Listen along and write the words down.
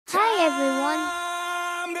Hi everyone.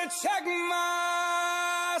 To check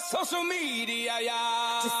my social media,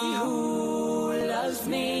 yeah. To see who loves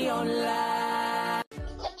me online.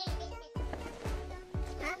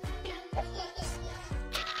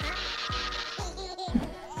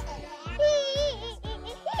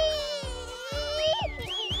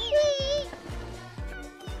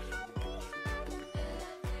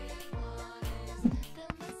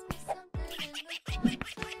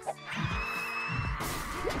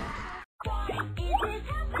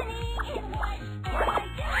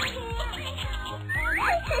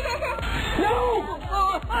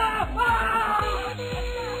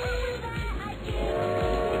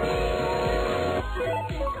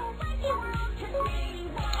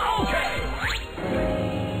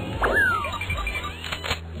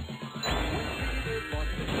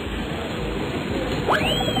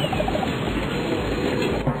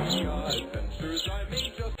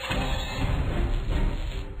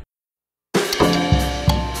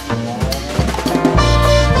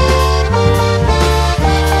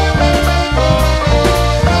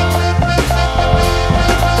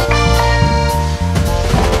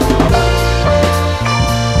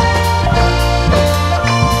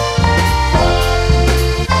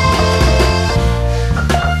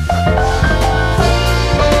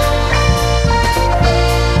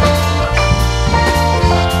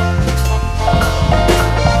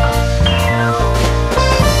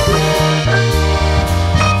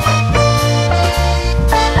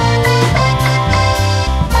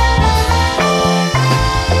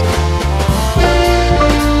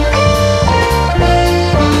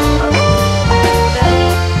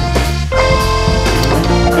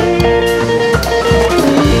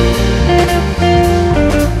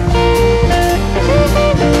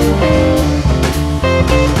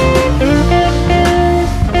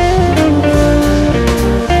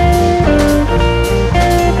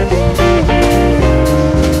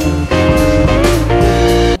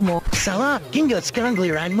 Salah, Gangle, sekarang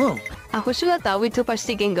giliranmu. Aku sudah tahu itu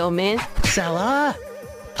pasti Gangle, man. Salah.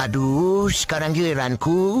 Aduh, sekarang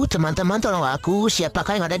giliranku. Teman-teman tolong aku,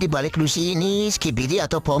 siapakah yang ada di balik lusi ini? Skibidi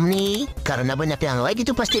atau Pomni? Karena banyak yang like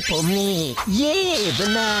itu pasti Pomni. Yeay,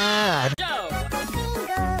 benar.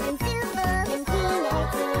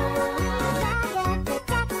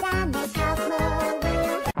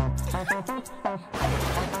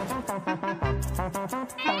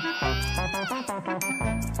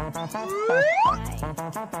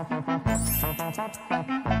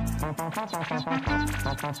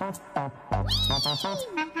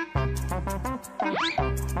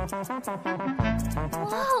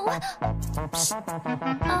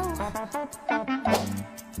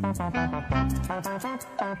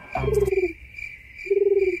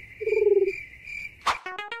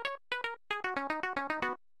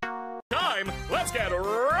 Time, let's get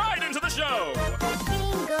right into the show.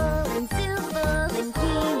 Gangle and Zooble and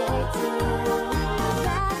Keener too.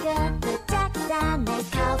 Ragatha, dogday,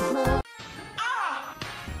 Kaufmo.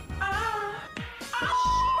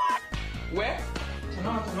 왜?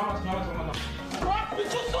 잠깐만. 와,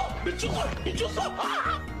 미쳤어.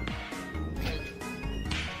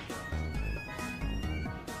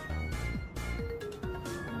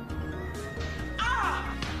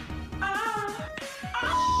 아!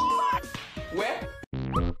 왜?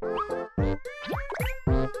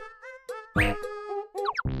 Okay.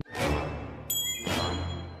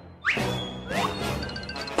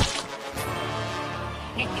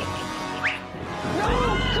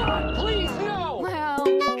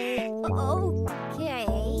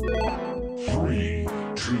 3,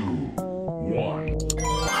 2, 1.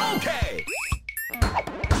 Okay.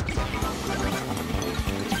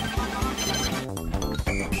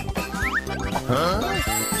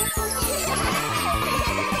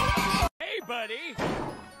 Hey, buddy.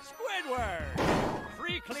 Squidward.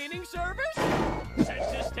 Free cleaning service?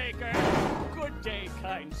 Census taker. Good day,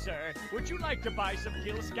 kind sir. Would you like to buy some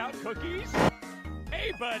Girl Scout cookies?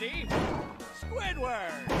 Hey, buddy.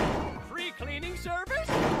 Squidward. Free cleaning service?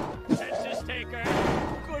 Census taker.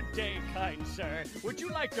 Good day, kind sir. Would you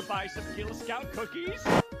like to buy some Girl Scout cookies?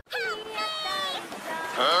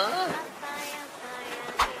 Huh?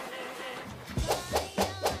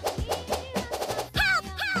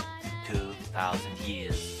 2,000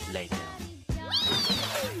 years later.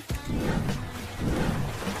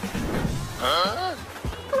 Huh?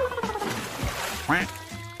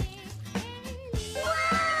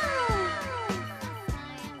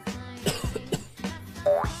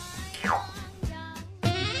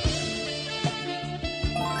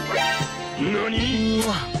 NANI?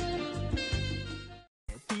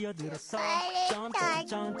 뛰어들었어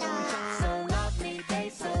점점점점 So lovely they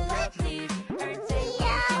so lovely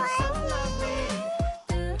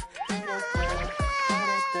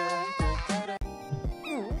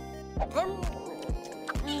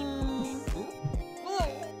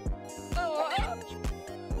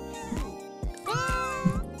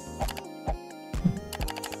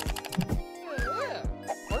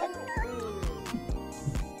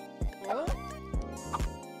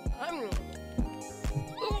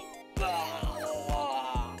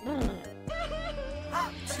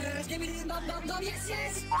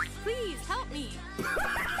Please help me.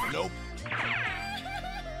 Nope.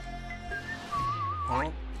 Huh?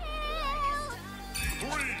 3, 2,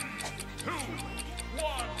 1.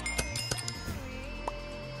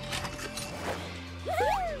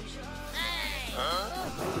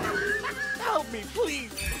 Help me,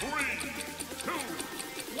 please. 3, 2,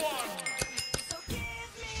 1.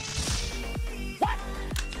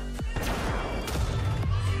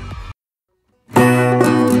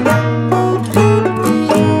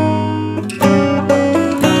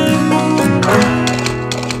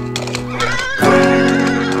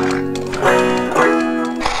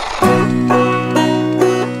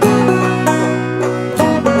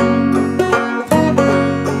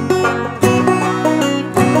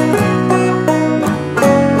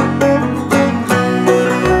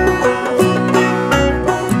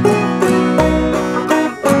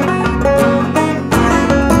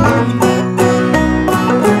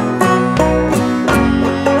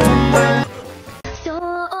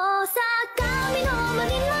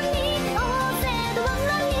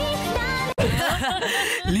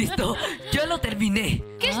 Listo, yo lo terminé.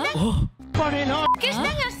 ¿Qué están, ¿Qué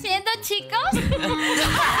están haciendo, chicos?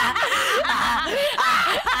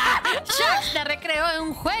 Jax te recreó en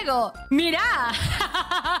un juego. ¡Mira!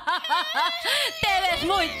 Te ves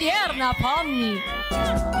muy tierna, Pomni.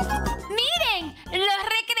 ¡Miren! ¡Los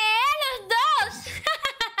recreé a los dos!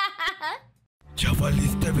 Ya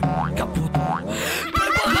valiste, caput.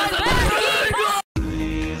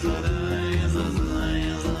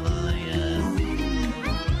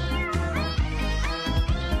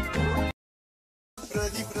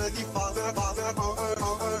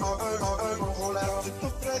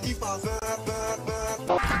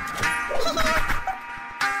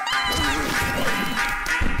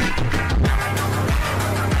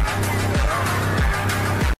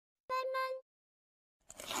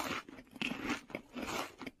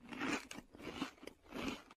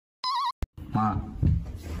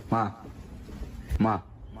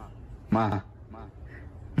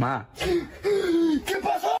 Ma. ¿Qué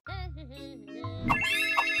pasó?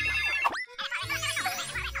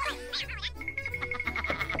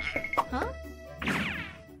 Huh?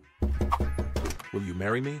 Will you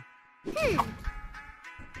marry me?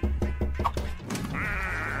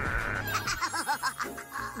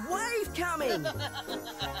 Wave coming!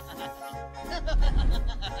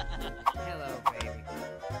 Hello, baby.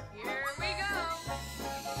 Here we go.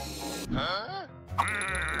 Huh?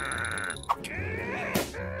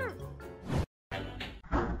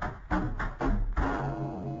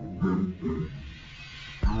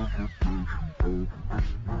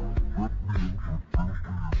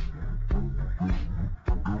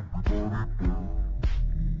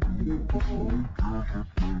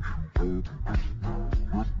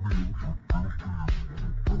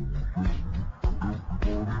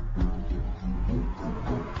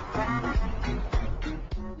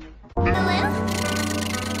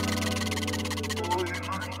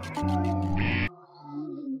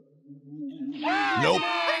 Nope.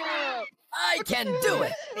 I can do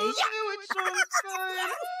it!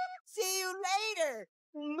 See you later.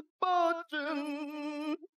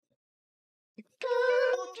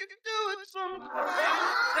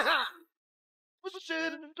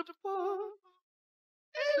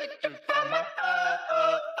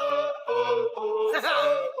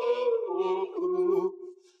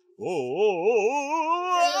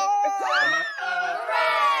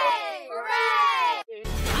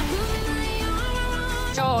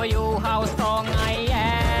 Show you how strong I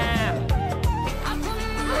am.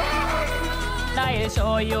 I'll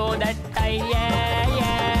show you that I am.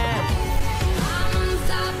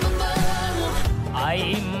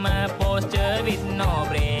 I'm a poster with no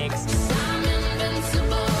brakes.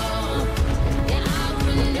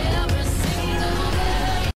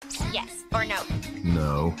 Yes or no?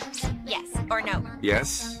 No. Yes or no?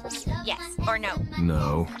 Yes. Yes or no?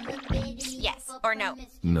 No. Yes or no?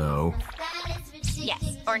 No.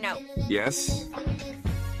 Yes or no? Yes.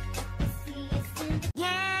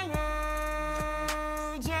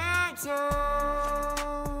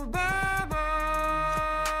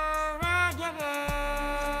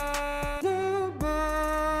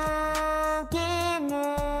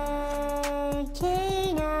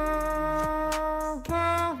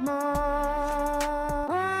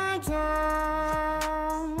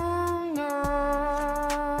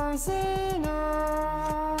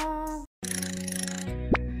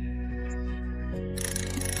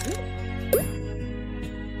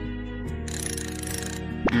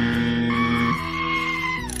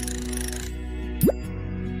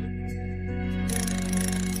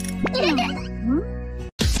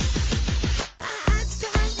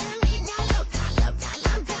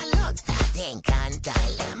 Te encanta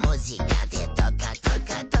la música, te toca,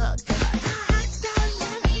 toca, toca.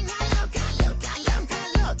 La vida loca, loca, loca,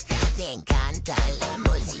 loca. Te encanta la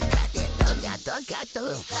música, te toca, toca,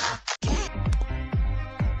 toca.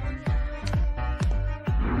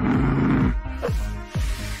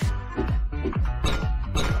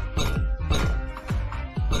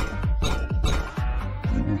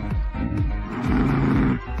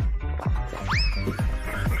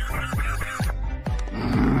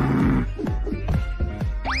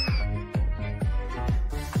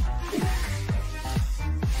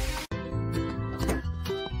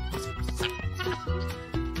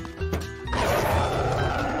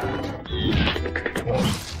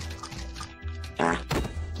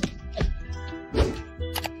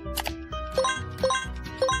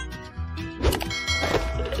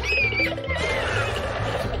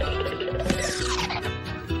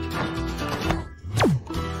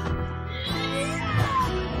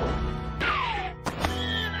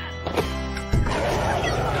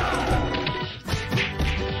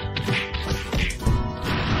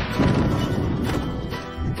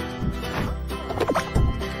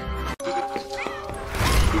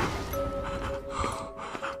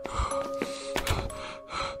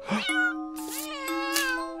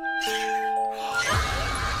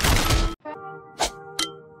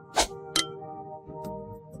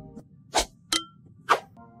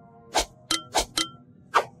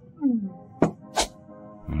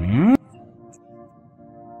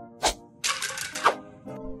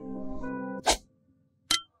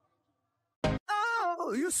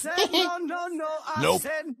 You said no, no, no. I Nope.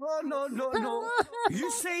 said no, no, no, no.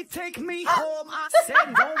 You say take me home. I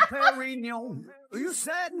said no, Perignon. You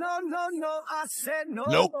said no, no, no. I said no,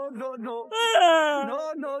 Nope. no, no, no.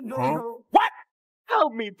 No, no, no, Huh? no. What?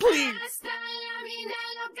 Help me, please!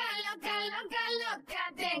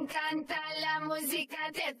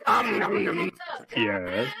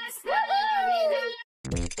 Yes.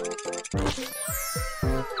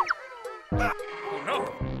 Oh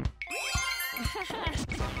no!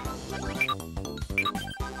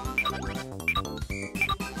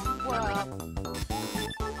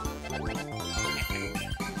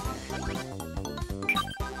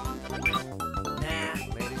 Nah,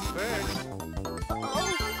 ladies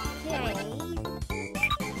first.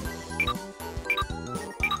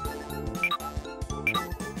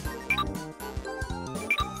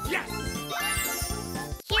 Yes!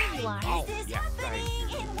 Here you are. Oh, yes,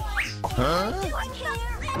 thank you. Huh? Oh my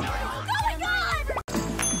god!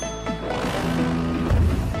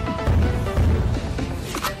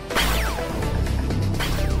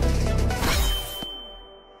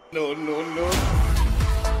 No, no, no.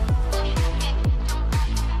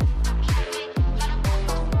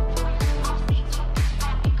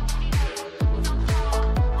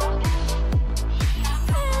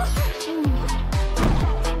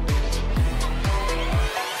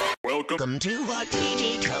 Welcome to our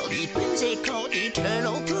digital, whimsical,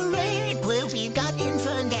 eternal parade, where we've got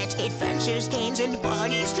infinite adventures, games, and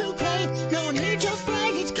parties to play. No need to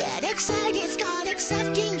fright it, get excited, start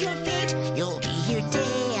accepting your fate. You'll be here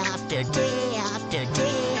day after day after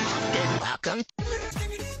day after. Welcome.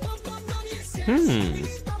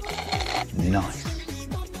 Nice.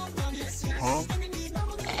 Huh?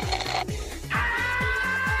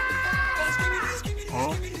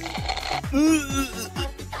 Huh?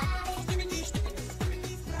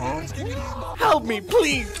 Huh? Help me,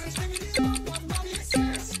 please!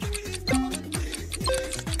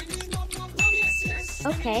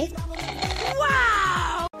 Okay.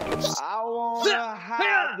 I wanna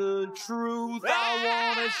hide the truth.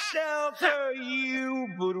 I wanna shelter you,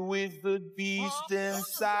 but with the beast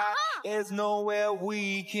inside, there's nowhere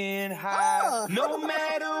we can hide. No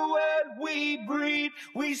matter what we breed,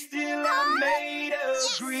 we still are made of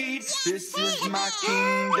greed. This is my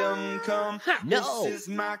kingdom come. No. This is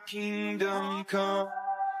my kingdom come.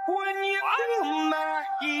 When you feel my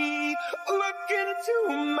heat, look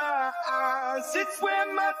into my eyes. It's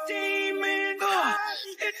where my demons hide.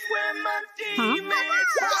 It's where my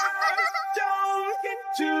demons hide. Don't get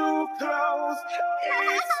too close.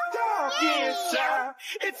 It's dark inside.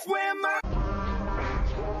 It's where my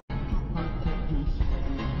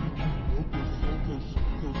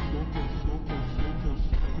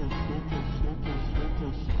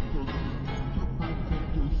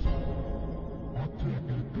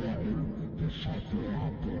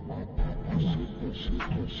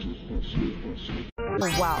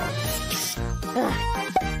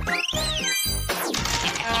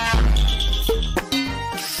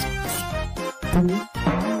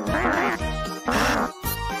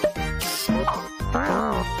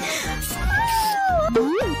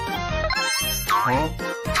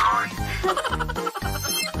Huh?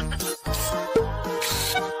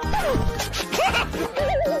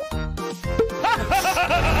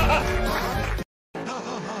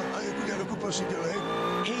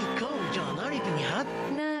 Hei kau, jangan lari penyihat.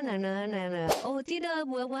 Nah. Oh tidak,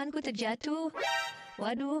 buah-buahanku terjatuh.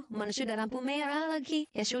 Waduh, mana sudah lampu merah lagi.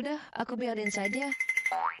 Ya sudah, aku biarin saja.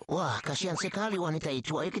 Wah, kasihan sekali wanita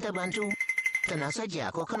itu. Ayo kita bantu. Tenang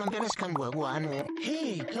saja, aku akan membereskan buah-buahanmu.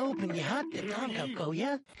 Hei kau penyihat, tertangkap kau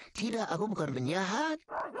ya. Tidak, aku bukan penjahat.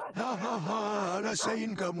 Hahaha,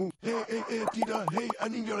 rasain kamu. Tidak. Hei,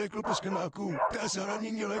 anjing jelek lepaskan aku. Dasar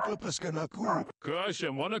anjing jelek lepaskan aku. Gosh,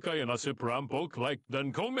 yang manakah yang nasib perampok like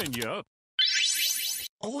dan komen ya?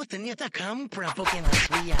 Oh, ternyata kamu perampok yang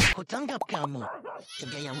asli ya. Aku tangkap kamu.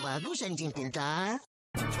 Kerja yang bagus, anjing pintar.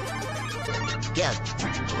 Yeah.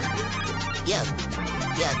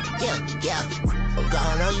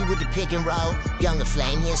 Gone are you with the pick and roll? Younger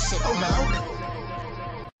flame here, sick. Oh no.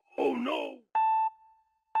 Oh no.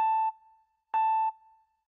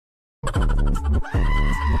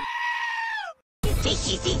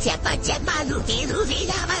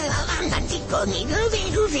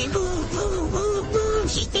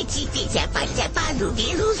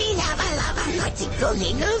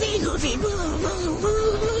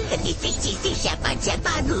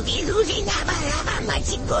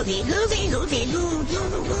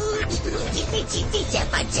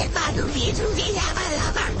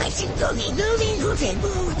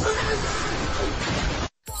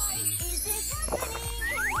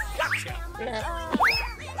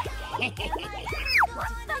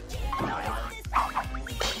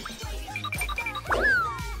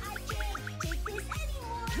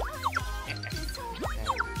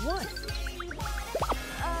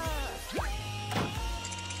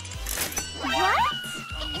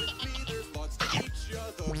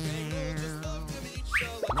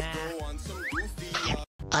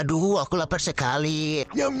 Aduh, aku lapar sekali.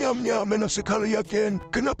 Nyam, enak sekali ya, Ken.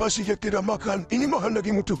 Kenapa sih Jack tidak makan? Ini makan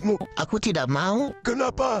daging untukmu. Aku tidak mau.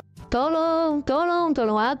 Kenapa? Tolong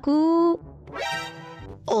aku.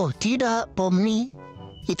 Oh, tidak, Pomni.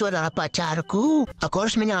 Itu adalah pacarku. Aku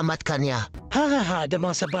harus menyelamatkannya. Hahaha, ada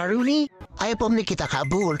masa baru nih. Ayo, Pomni, kita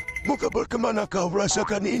kabur. Mau kabur kemana kau?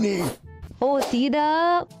 Rasakan ini. Oh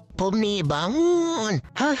tidak. Pomni, bangun.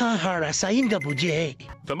 Hahaha, rasain gak Bu Jack?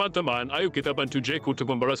 Teman-teman, ayo kita bantu Jack untuk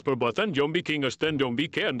membalas perbuatan Zombie Kingers dan Zombie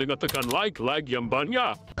Ken dengan tekan like yang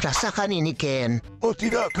banyak. Rasakan ini, Ken. Oh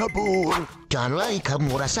tidak, kabur. Jangan lagi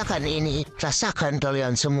kamu rasakan ini. Rasakan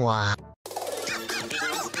kalian semua.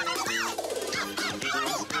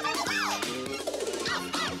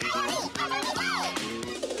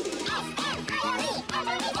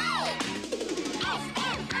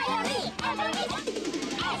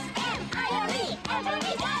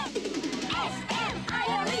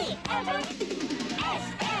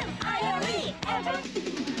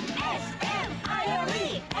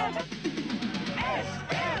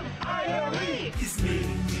 His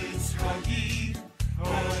name is Huggy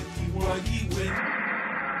Wuggy Win.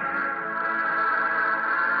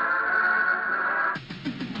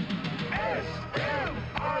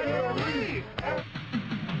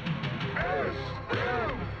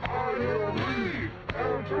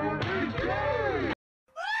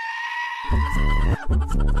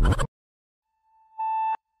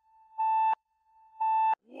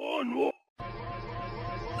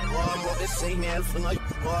 Same man for like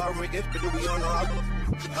Rick, but we on our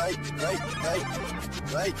right.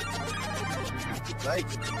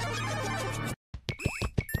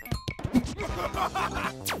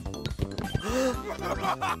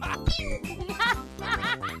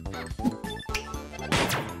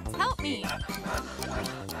 Help me.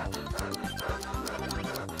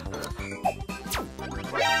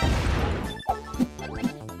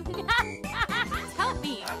 Help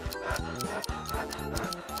me.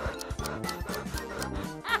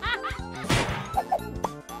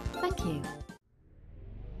 Thank you.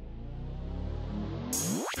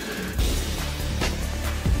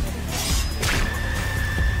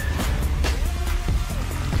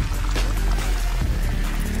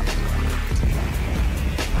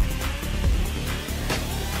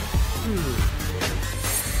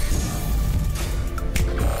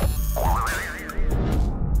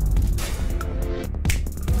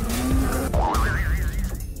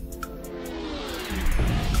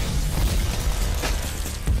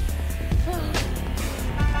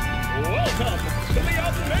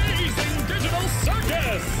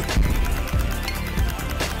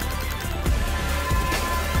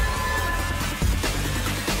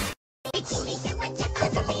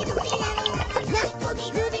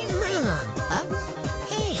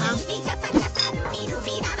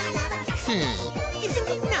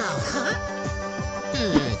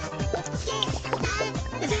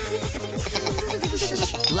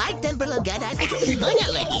 like dan belum gadan semuanya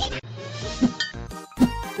lagi.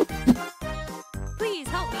 Please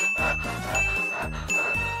help me.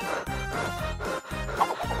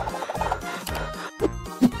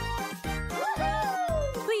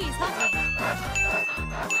 Please help me.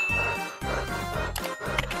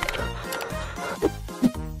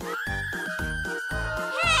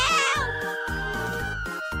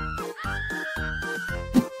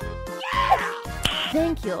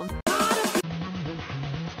 Thank you.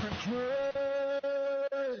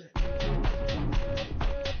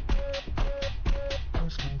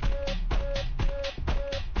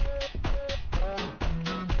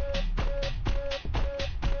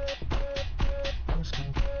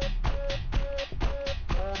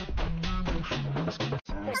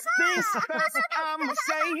 I'ma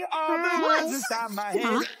say all the words inside my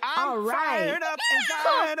head. I'm fired up and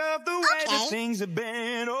tired of the way that things have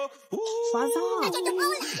been. Oh,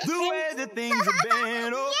 the way that things have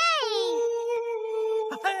been. Oh,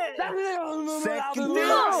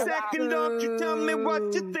 second up, you tell me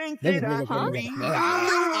what you think that I can be. I'm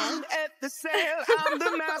the one at the sail. I'm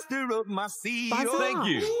the master of my sea. Thank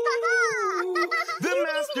you. The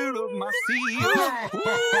master of my sea.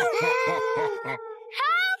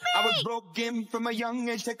 I was broken from a young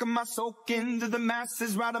age, taking my soak into the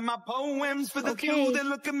masses, writing my poems for the few that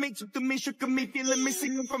look at me, took to me, shook at me, feeling me,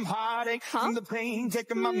 singing from heartache, from the pain,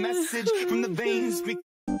 taking my message from the veins, speak.